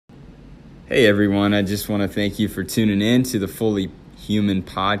Hey everyone, I just want to thank you for tuning in to the Fully Human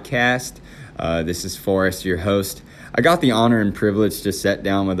podcast. This is Forrest, your host. I got the honor and privilege to sit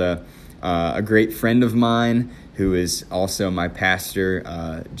down with a great friend of mine who is also my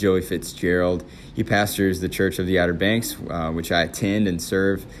pastor, Joey Fitzgerald. He pastors the Church of the Outer Banks, which I attend and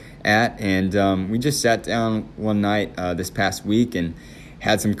serve at. And we just sat down one night this past week and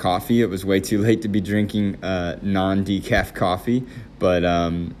had some coffee. It was way too late to be drinking non-decaf coffee, but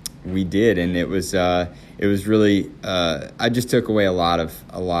we did, and it was really. I just took away a lot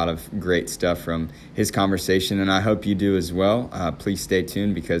of great stuff from his conversation, and I hope you do as well. Please stay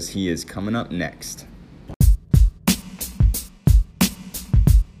tuned because he is coming up next.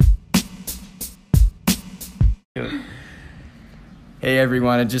 Hey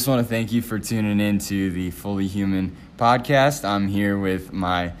everyone, I just want to thank you for tuning in to the Fully Human podcast. I'm here with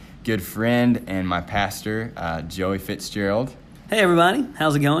my good friend and my pastor, Joey Fitzgerald. Hey everybody,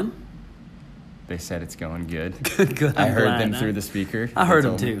 how's it going? They said it's going good. Good. I heard them through the speaker. I heard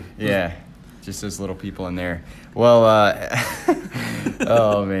them too. Yeah, just those little people in there. Well,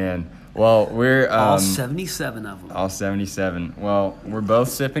 oh man. Well, we're all 77 of them. All 77. Well, we're both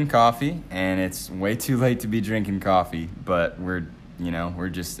sipping coffee, and it's way too late to be drinking coffee, but we're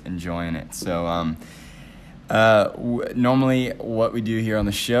just enjoying it. So, normally what we do here on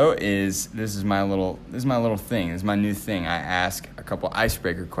the show is this is my little thing. This is my new thing. I ask a couple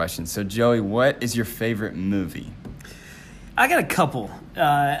icebreaker questions. So Joey, what is your favorite movie? I got a couple.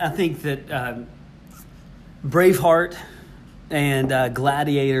 I think that Braveheart and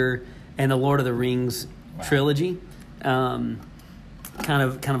Gladiator and the Lord of the Rings trilogy kind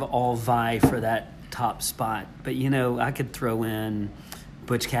of all vie for that top spot. But I could throw in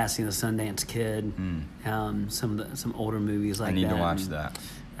Butch Cassidy and the Sundance Kid, some older movies like that. I need to watch that.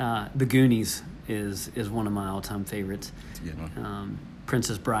 The Goonies is one of my all-time favorites. It's a good one.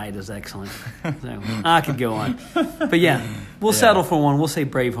 Princess Bride is excellent. So I could go on. But yeah, we'll settle for one. We'll say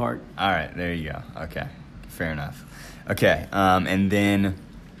Braveheart. All right, there you go. Okay, fair enough. Okay, and then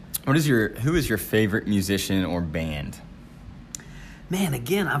who is your favorite musician or band? Man,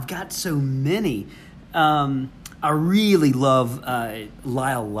 again, I've got so many. I really love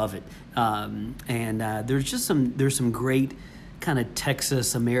Lyle Lovett, and there's some great kind of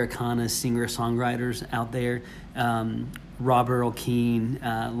Texas Americana singer-songwriters out there. Robert Earl Keen,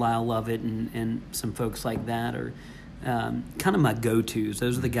 Lyle Lovett, and some folks like that are kind of my go-tos.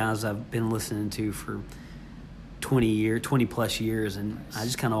 Those are the guys I've been listening to for 20 plus years, and I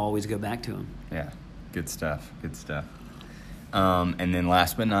just kind of always go back to them. Yeah, good stuff. And then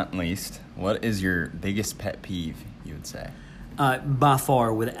last but not least, what is your biggest pet peeve, you would say? By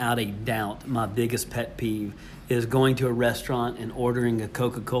far, without a doubt, my biggest pet peeve is going to a restaurant and ordering a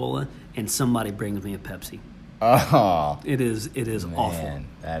Coca-Cola and somebody brings me a Pepsi. Oh. It is man, awful.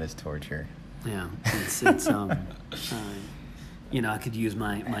 That is torture. Yeah. It's I could use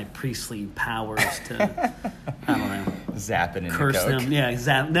my priestly powers to, I don't know. Zap it into curse Coke. Them. Yeah,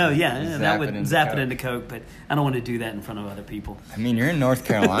 that would zap it into Coke. Coke, but I don't want to do that in front of other people. I mean, you're in North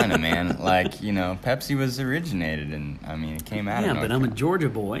Carolina, man. Like, Pepsi was originated, and it came out of North but I'm a Georgia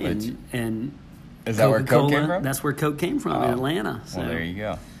boy, and is that where Coke came from? That's where Coke came from, in Atlanta. So. Well, there you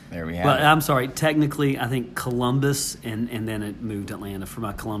go. There we have it. I'm sorry. Technically, I think Columbus, and then it moved to Atlanta. For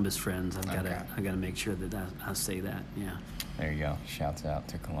my Columbus friends, I gotta make sure that I say that. Yeah. There you go. Shouts out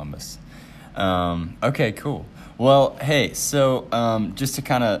to Columbus. Okay, cool. Well, hey, so just to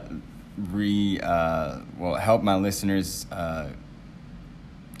kind of help my listeners kind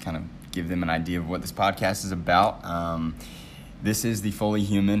of give them an idea of what this podcast is about. This is the Fully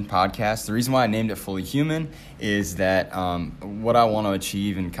Human podcast. The reason why I named it Fully Human is that what I want to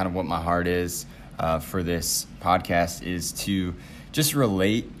achieve and kind of what my heart is for this podcast is to just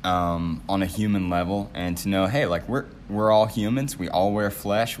relate on a human level and to know, hey, like we're all humans. We all wear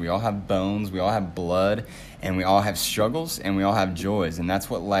flesh. We all have bones. We all have blood, and we all have struggles, and we all have joys, and that's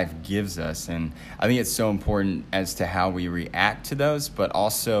what life gives us. And I think it's so important as to how we react to those, but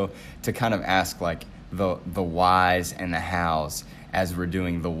also to kind of ask like the whys and the hows as we're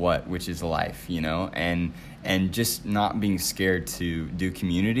doing the what, which is life, and just not being scared to do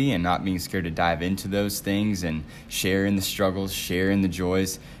community and not being scared to dive into those things and share in the struggles, share in the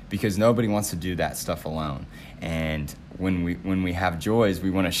joys, because nobody wants to do that stuff alone. And when we have joys,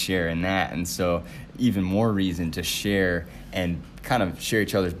 we want to share in that. And so even more reason to share and kind of share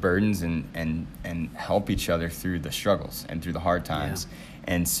each other's burdens and help each other through the struggles and through the hard times. Yeah.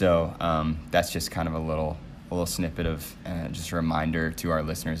 And so that's just kind of a little snippet of just a reminder to our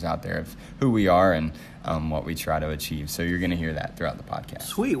listeners out there of who we are and what we try to achieve. So you're going to hear that throughout the podcast.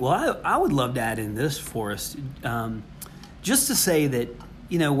 Sweet. Well, I would love to add in this for us, just to say that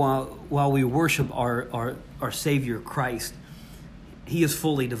while we worship our Savior Christ, he is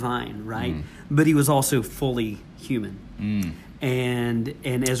fully divine, right? But he was also fully human. And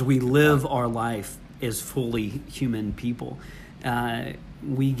as we live our life as fully human people,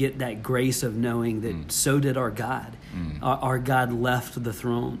 we get that grace of knowing that so did our God. Our God left the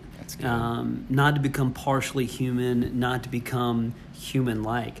throne, not to become partially human, not to become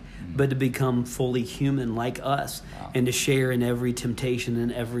human-like, but to become fully human like us, and to share in every temptation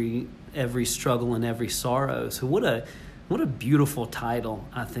and every struggle and every sorrow. So what a beautiful title,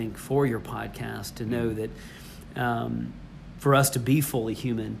 I think, for your podcast, to know that for us to be fully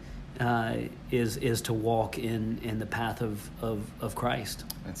human is to walk in the path of Christ.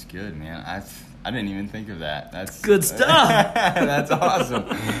 That's good, man. I didn't even think of that. That's good stuff. That's awesome.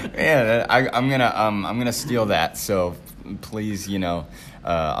 Yeah, I'm gonna steal that. So please,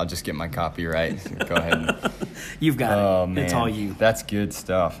 I'll just get my copyright. Go ahead. You've got it. Man. It's all you. That's good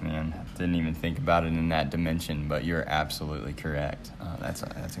stuff, man. Didn't even think about it in that dimension, but you're absolutely correct.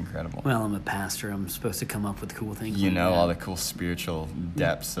 That's incredible. Well, I'm a pastor. I'm supposed to come up with cool things. All the cool spiritual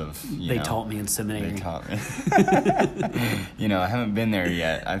depths of. They taught me in seminary. They taught me. I haven't been there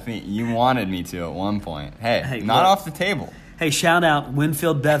yet. I think you wanted me to at one point. Hey, not off the table. Hey, shout out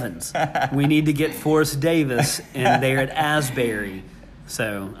Winfield Bevins. We need to get Forrest Davis in there at Asbury.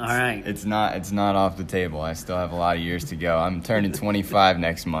 So, all right. It's not off the table. I still have a lot of years to go. I'm turning 25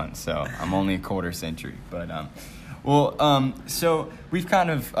 next month, so I'm only a quarter century. But so we've kind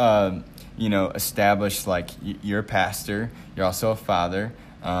of established, like, you're a pastor, you're also a father,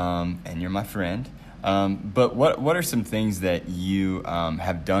 and you're my friend. But what are some things that you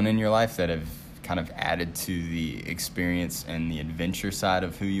have done in your life that have kind of added to the experience and the adventure side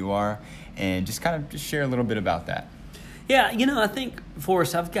of who you are, and just share a little bit about that? Yeah, I think,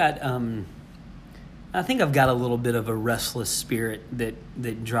 Forrest, I've got a little bit of a restless spirit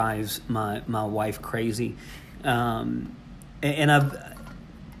that drives my wife crazy, and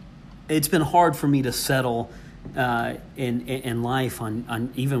it's been hard for me to settle in life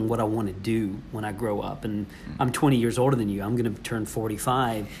on even what I want to do when I grow up. And I'm 20 years older than you. I'm going to turn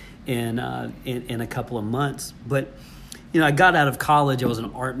 45 in a couple of months. But I got out of college. I was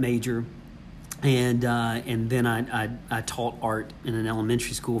an art major. And then I taught art in an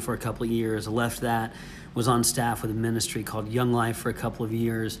elementary school for a couple of years. I left that, was on staff with a ministry called Young Life for a couple of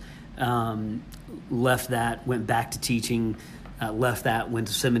years. Left that, went back to teaching. Left that, went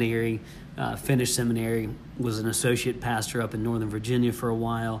to seminary, finished seminary, was an associate pastor up in Northern Virginia for a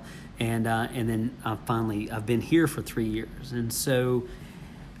while, and then I've been here for 3 years. And so,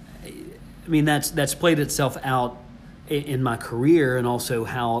 that's played itself out in my career, and also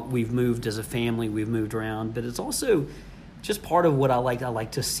how we've moved as a family. We've moved around, but it's also just part of what I like. I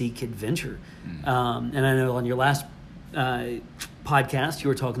like to seek adventure. And I know on your last podcast, you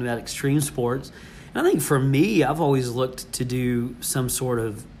were talking about extreme sports. And I think for me, I've always looked to do some sort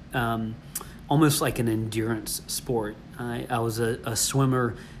of almost like an endurance sport. I was a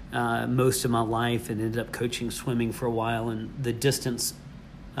swimmer most of my life, and ended up coaching swimming for a while, and the distance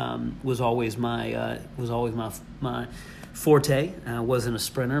was always my forte. I wasn't a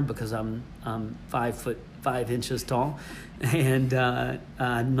sprinter because I'm 5'5" tall, and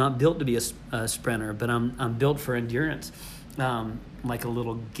I'm not built to be a sprinter, but I'm built for endurance. Like a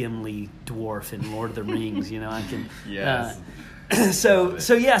little Gimli dwarf in Lord of the Rings, I can. Yes. So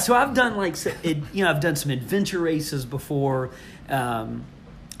I've done I've done some adventure races before.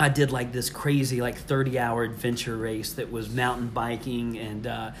 I did this crazy 30-hour adventure race that was mountain biking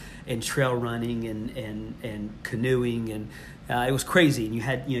and trail running and canoeing, and it was crazy. And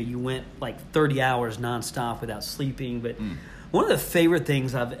you went 30 hours nonstop without sleeping. But one of the favorite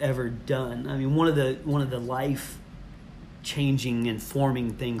things I've ever done, one of the life changing and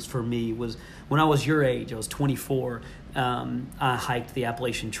forming things for me was when I was your age. I was 24. I hiked the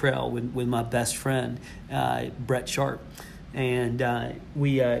Appalachian Trail with my best friend Brett Sharp. And I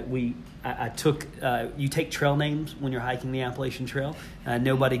took, you take trail names when you're hiking the Appalachian Trail.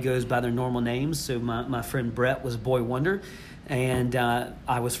 Nobody goes by their normal names. So my friend Brett was Boy Wonder, and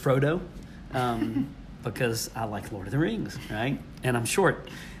I was Frodo, because I like Lord of the Rings, right? And I'm short,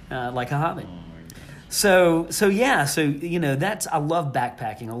 like a hobbit. So I love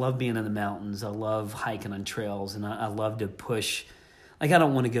backpacking. I love being in the mountains. I love hiking on trails, and I love to push. I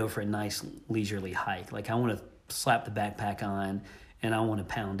don't want to go for a nice leisurely hike. I want to slap the backpack on, and I want to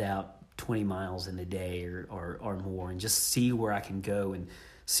pound out 20 miles in a day or more, and just see where I can go and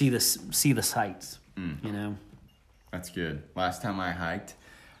see the sights. That's good. Last time I hiked,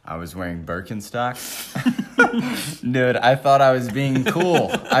 I was wearing Birkenstocks. Dude, I thought I was being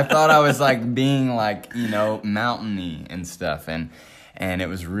cool. I thought I was being mountainy and stuff, and and it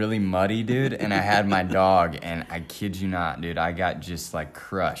was really muddy, dude. And I had my dog, and I kid you not, dude, I got just like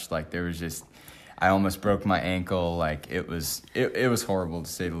crushed. Like there was just, I almost broke my ankle. Like it was horrible to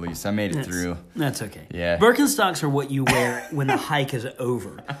say the least. I made it through. That's okay. Yeah. Birkenstocks are what you wear when the hike is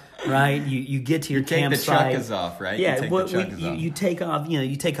over, right? You get to your campsite. Take the chukkas off, right? Yeah. You take off.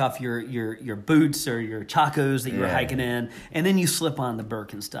 You take off your boots or your chacos that you were hiking in, and then you slip on the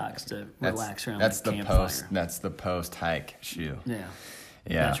Birkenstocks to relax around the campfire. That's the post hike shoe. Yeah.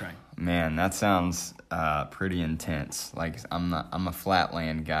 Yeah. That's right. Man, that sounds pretty intense. Like I'm a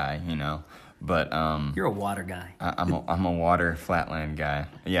flatland guy, you know. But you're a water guy. I'm a water flatland guy.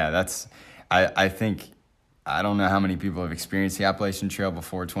 Yeah, I think I don't know how many people have experienced the Appalachian Trail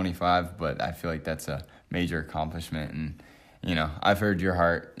before 25, but I feel like that's a major accomplishment. And you know, I've heard your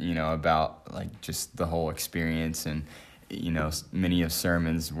heart, you know, about like just the whole experience, and you know, many of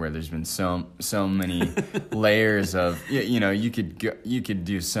sermons where there's been so many layers of, you know, you could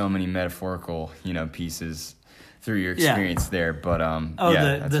do so many metaphorical, you know, pieces through your experience there, but the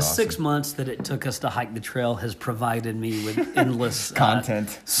awesome. 6 months that it took us to hike the trail has provided me with endless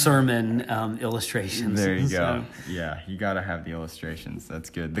content, sermon illustrations. There you go. Yeah, you got to have the illustrations. That's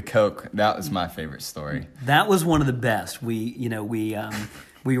good. The Coke, that was my favorite story. That was one of the best. We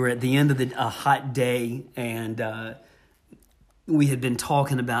were at the end of a hot day, and we had been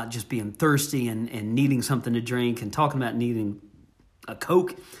talking about just being thirsty and needing something to drink, and talking about needing a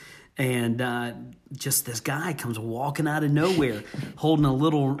Coke. And just this guy comes walking out of nowhere holding a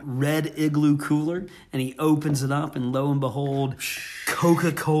little red igloo cooler, and he opens it up, and lo and behold,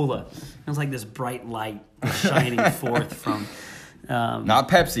 Coca-Cola. It was like this bright light shining forth from... not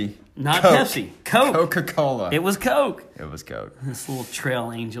Pepsi. Not Coke. Pepsi. Coke. Coca-Cola. It was Coke. It was Coke. This little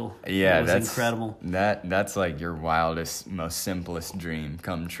trail angel. Yeah, that's incredible. That's like your wildest, most simplest dream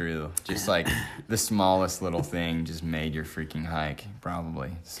come true. Just like the smallest little thing just made your freaking hike,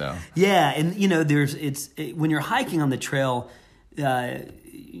 probably. So yeah, and you know, when you're hiking on the trail,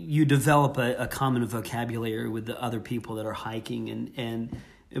 you develop a common vocabulary with the other people that are hiking, and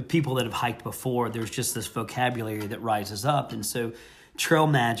people that have hiked before. There's just this vocabulary that rises up, and so trail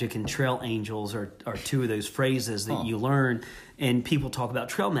magic and trail angels are two of those phrases that you learn, and people talk about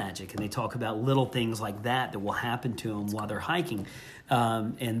trail magic, and they talk about little things like that will happen to them while they're hiking.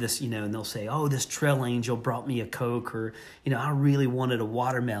 And this, you know, and they'll say, "Oh, this trail angel brought me a Coke," or, you know, "I really wanted a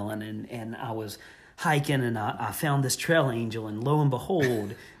watermelon, and I was hiking and I found this trail angel, and lo and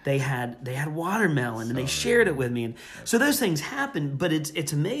behold, they had watermelon, and they shared it with me." And so those things happen, but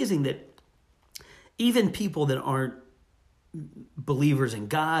it's amazing that even people that aren't believers in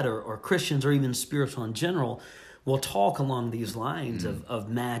God or Christians or even spiritual in general will talk along these lines of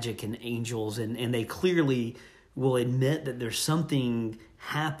magic and angels, and they clearly will admit that there's something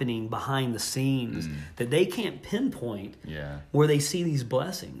happening behind the scenes that they can't pinpoint, where they see these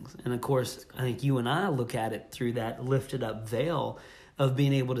blessings. And of course, I think you and I look at it through that lifted up veil of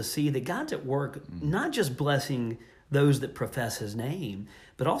being able to see that God's at work, not just blessing those that profess his name,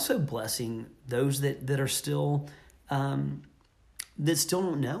 but also blessing those that are still that still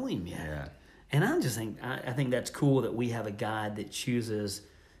don't know him yet. Yeah. And I think that's cool that we have a God that chooses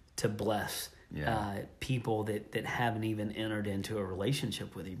to bless people that haven't even entered into a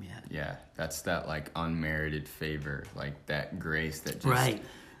relationship with him yet. Yeah, that's that like unmerited favor, like that grace that just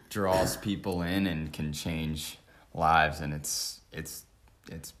draws people in and can change lives, and it's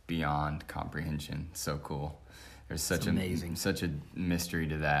beyond comprehension. So cool. There's such a mystery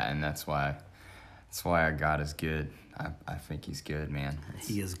to that, and that's why our God is good. I think he's good, man.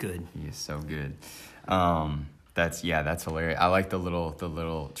 He is good. He is so good. That's hilarious. I like the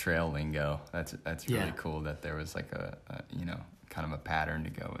little trail lingo. That's really cool that there was like a you know, kind of a pattern to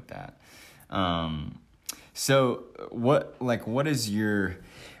go with that. So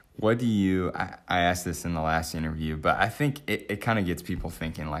I asked this in the last interview, but I think it kind of gets people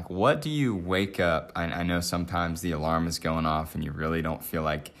thinking, like, what do you wake up? I know sometimes the alarm is going off and you really don't feel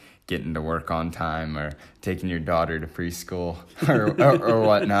like getting to work on time or taking your daughter to preschool or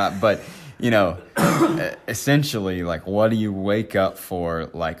whatnot. But, you know, essentially, like, what do you wake up for,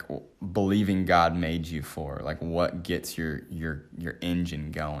 like, believing God made you for? Like, what gets your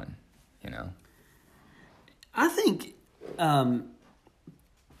engine going, you know? I think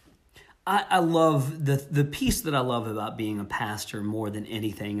I love the piece that I love about being a pastor more than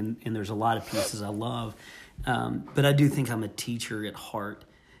anything, and there's a lot of pieces I love, but I do think I'm a teacher at heart.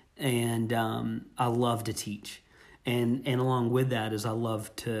 And I love to teach, and along with that is I love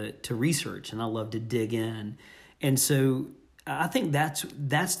to research, and I love to dig in, and so I think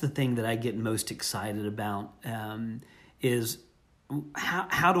that's the thing that I get most excited about, is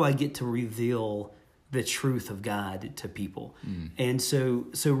how do I get to reveal the truth of God to people. And so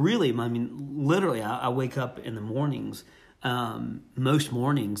really, I mean, literally, I wake up in the mornings, most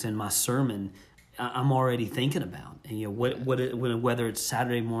mornings in my sermon, I'm already thinking about, and, you know, whether it's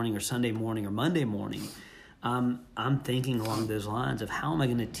Saturday morning or Sunday morning or Monday morning, I'm thinking along those lines of how am I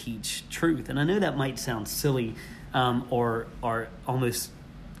going to teach truth? And I know that might sound silly, or almost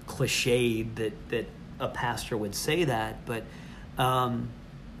cliched that a pastor would say that, but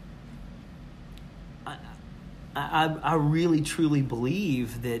I really truly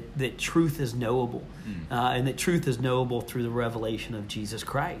believe that truth is knowable, and that truth is knowable through the revelation of Jesus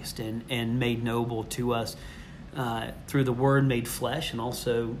Christ, and made knowable to us through the Word made flesh, and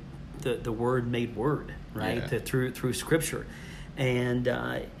also the Word made Word, right? Yeah. Through Scripture, and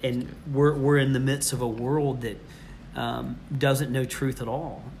we're in the midst of a world that doesn't know truth at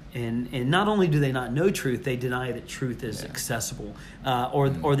all. And not only do they not know truth, they deny that truth is accessible,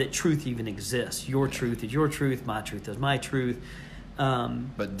 or that truth even exists. Your truth is your truth, my truth is my truth.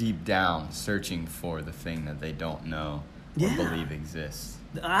 But deep down, searching for the thing that they don't know or believe exists.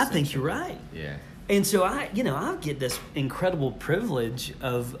 I think you're right. Yeah. And so I get this incredible privilege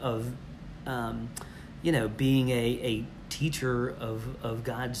of being a teacher of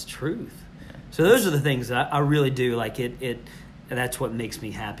God's truth. Yeah. So those are the things that I really do like. That's what makes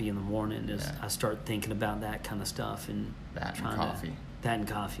me happy in the morning is I start thinking about that kind of stuff and that and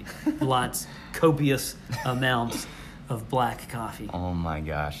coffee. Lots, copious amounts of black coffee. Oh my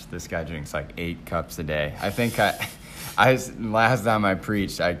gosh, this guy drinks like 8 cups a day. I think I last time I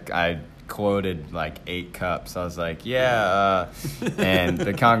preached, I quoted like 8 cups. I was like, and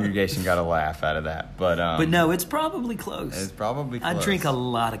the congregation got a laugh out of that. But no, it's probably close. It's probably close. I drink a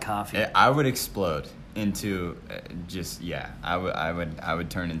lot of coffee. I would explode into I would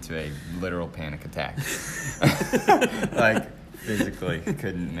turn into a literal panic attack. Like physically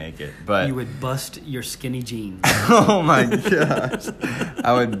couldn't make it, but you would bust your skinny jeans. Oh my gosh,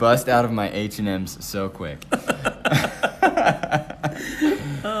 I would bust out of my H&Ms so quick.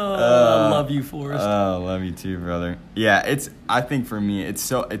 I love you, Forrest. Oh, love you too, brother. Yeah, I think for me it's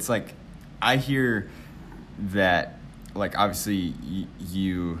like I hear that, like, obviously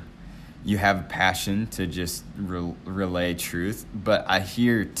you have a passion to just relay truth, but I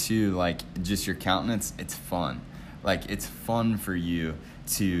hear too, like, just your countenance, it's fun. Like, it's fun for you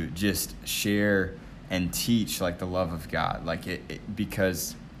to just share and teach, like, the love of God. Like, it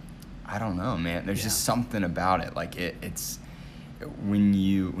because, I don't know, man, there's just something about it. Like, it's when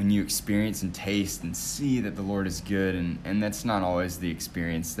you experience and taste and see that the Lord is good, and that's not always the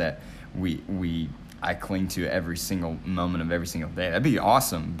experience that I cling to every single moment of every single day. That'd be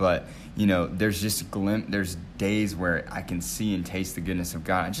awesome, but there's just there's days where I can see and taste the goodness of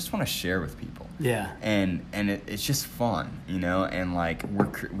God. I just want to share with people. Yeah. And it's just fun, and like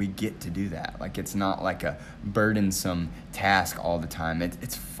we get to do that. Like, it's not like a burdensome task all the time.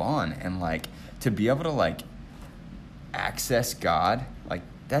 It's fun, and like to be able to like access God, like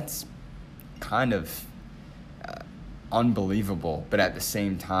that's kind of unbelievable, but at the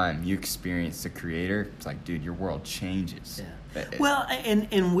same time you experience the Creator. It's like, dude, your world changes. Well,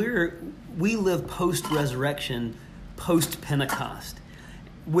 and we live post-resurrection, post-Pentecost,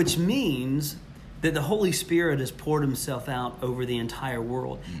 which means that the Holy Spirit has poured himself out over the entire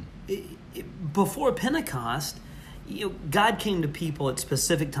world. Before Pentecost, God came to people at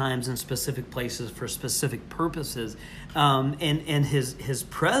specific times and specific places for specific purposes, and his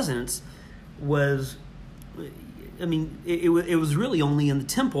presence was, I mean, it was really only in the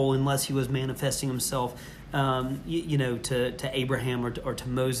temple unless he was manifesting himself, to Abraham or to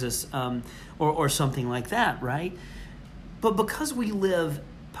Moses, or something like that, right? But because we live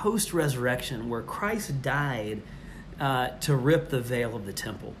post-resurrection, where Christ died to rip the veil of the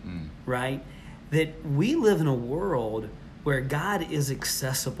temple, right? That we live in a world where God is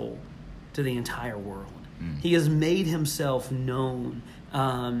accessible to the entire world. He has made himself known,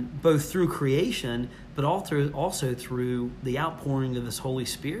 both through creation, but also through the outpouring of his Holy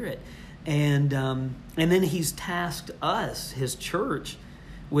Spirit. And then he's tasked us, his church,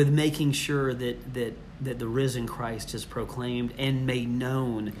 with making sure that the risen Christ is proclaimed and made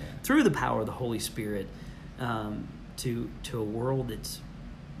known through the power of the Holy Spirit to a world that's,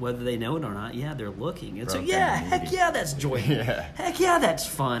 whether they know it or not, they're looking. And so, heck yeah, that's joyful. Heck yeah, that's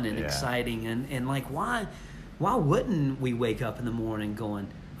fun and exciting. And like, why wouldn't we wake up in the morning going,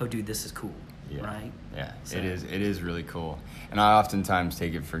 oh, dude, this is cool, right? Yeah, so. It is really cool. And I oftentimes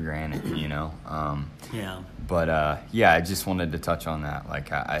take it for granted, But, I just wanted to touch on that.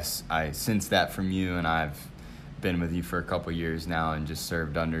 Like, I sense that from you, and I've been with you for a couple years now and just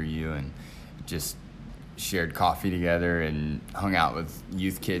served under you and just shared coffee together and hung out with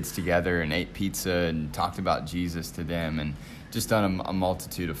youth kids together and ate pizza and talked about Jesus to them and just done a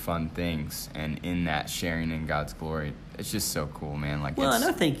multitude of fun things. And in that, sharing in God's glory, it's just so cool, man. Like, well, and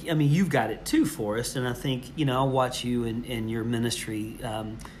I think, I mean, you've got it too, Forrest, and I think, you know, I'll watch you in your ministry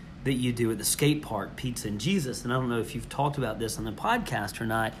that you do at the skate park, Pizza and Jesus, and I don't know if you've talked about this on the podcast or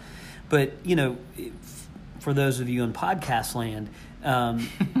not, but, you know, for those of you in podcast land,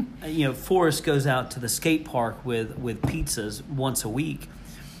 you know, Forrest goes out to the skate park with pizzas once a week,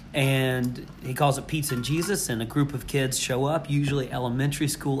 and he calls it Pizza and Jesus, and a group of kids show up, usually elementary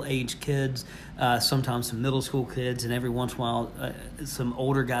school age kids, sometimes some middle school kids, and every once in a while some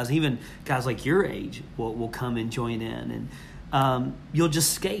older guys, even guys like your age, will come and join in, and you'll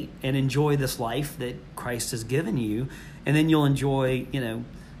just skate and enjoy this life that Christ has given you, and then you'll enjoy, you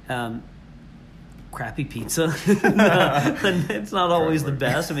know, crappy pizza. It's not always the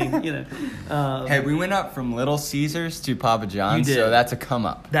best. I mean, you know. Hey, we went up from Little Caesars to Papa John's, so that's a come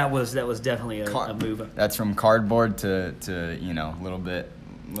up. That was definitely a move up. That's from cardboard to you know, a little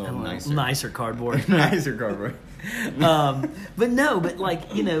nicer cardboard. Nicer cardboard. But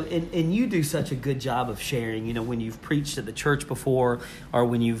like, you know, and you do such a good job of sharing, you know, when you've preached at the church before, or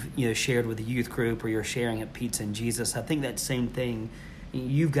when you've, you know, shared with a youth group, or you're sharing at Pizza and Jesus. I think that same thing.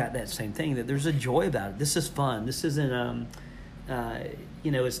 You've got that same thing, that there's a joy about it. This is fun. This isn't,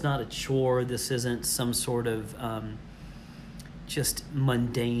 you know, it's not a chore. This isn't some sort of just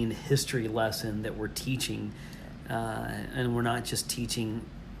mundane history lesson that we're teaching. And we're not just teaching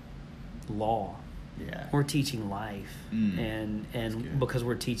law. Yeah. We're teaching life. And because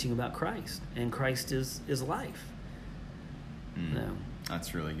we're teaching about Christ. And Christ is life. No.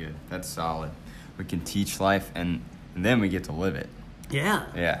 That's really good. That's solid. We can teach life, and then we get to live it.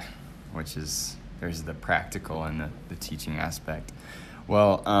 Yeah, which is, there's the practical and the teaching aspect.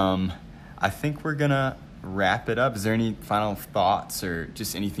 Well, I think we're going to wrap it up. Is there any final thoughts or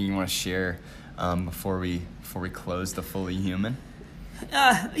just anything you want to share before we close the Fully Human?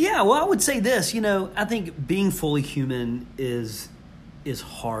 Yeah, well, I would say this. You know, I think being fully human is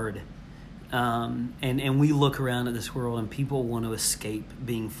hard. And we look around at this world, and people want to escape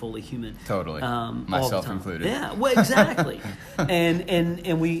being fully human. Totally, myself included. Yeah, well, exactly.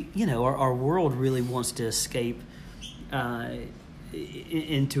 and we, you know, our world really wants to escape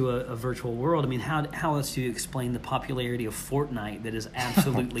into a virtual world. I mean, how else do you explain the popularity of Fortnite that is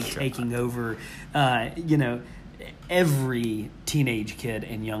absolutely taking over, you know, every teenage kid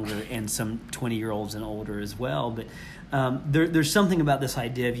and younger, and some 20-year-olds and older as well. But there's something about this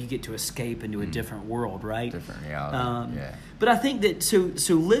idea of you get to escape into a different world, right? Different reality, yeah. But I think that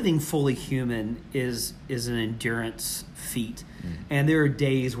so living fully human is an endurance feat, and there are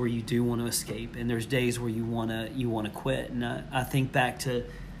days where you do want to escape, and there's days where you want to quit. And I think back to,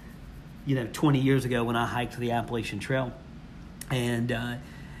 you know, 20 years ago when I hiked the Appalachian Trail, and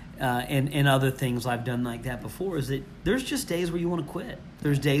other things I've done like that before, is that there's just days where you want to quit.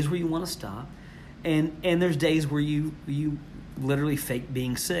 There's days where you want to stop. And there's days where you literally fake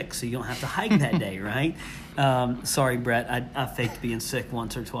being sick so you don't have to hike that day, right? Sorry, Brett, I faked being sick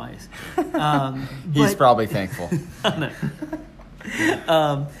once or twice. He's probably thankful. I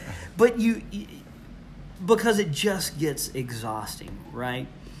know. But you because it just gets exhausting, right?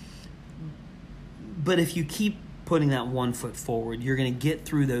 But if you keep putting that one foot forward, you're going to get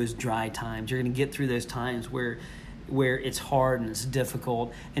through those dry times. You're going to get through those times where it's hard and it's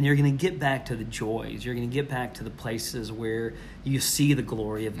difficult, and you're going to get back to the joys. You're going to get back to the places where you see the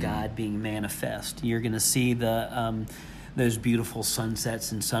glory of God being manifest. You're going to see those beautiful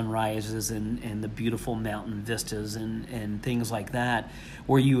sunsets and sunrises and the beautiful mountain vistas and things like that,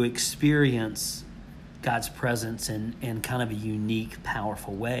 where you experience God's presence in kind of a unique,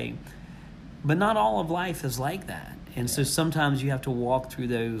 powerful way. But not all of life is like that. And so sometimes you have to walk through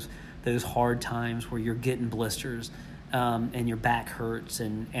those hard times where you're getting blisters and your back hurts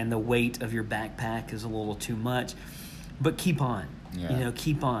and the weight of your backpack is a little too much. But keep on. You know,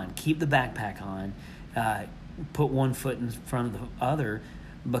 keep on. Keep the backpack on. Put one foot in front of the other,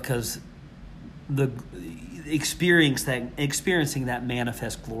 because the experiencing that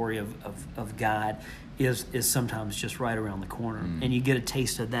manifest glory of God is sometimes just right around the corner. And you get a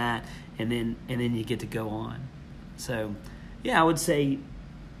taste of that, and then you get to go on. So, yeah, I would say,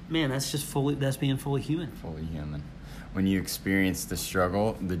 man, that's being fully human. Fully human. When you experience the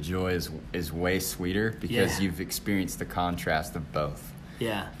struggle, the joy is way sweeter, because you've experienced the contrast of both.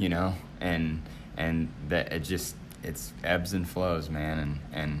 Yeah. You know, and that it's ebbs and flows, man,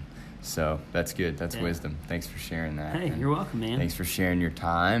 and so that's good. That's wisdom. Thanks for sharing that. Hey, you're welcome, man. Thanks for sharing your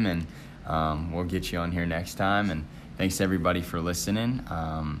time, and we'll get you on here next time. And thanks everybody for listening.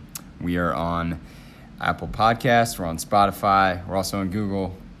 We are on Apple Podcasts. We're on Spotify. We're also on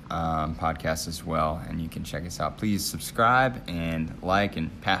Google Podcasts as well, and you can check us out. Please subscribe and like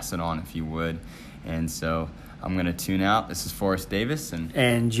and pass it on if you would. And so I'm going to tune out. This is Forrest Davis.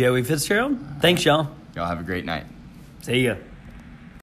 And Joey Fitzgerald. Thanks, y'all. Y'all have a great night. See ya.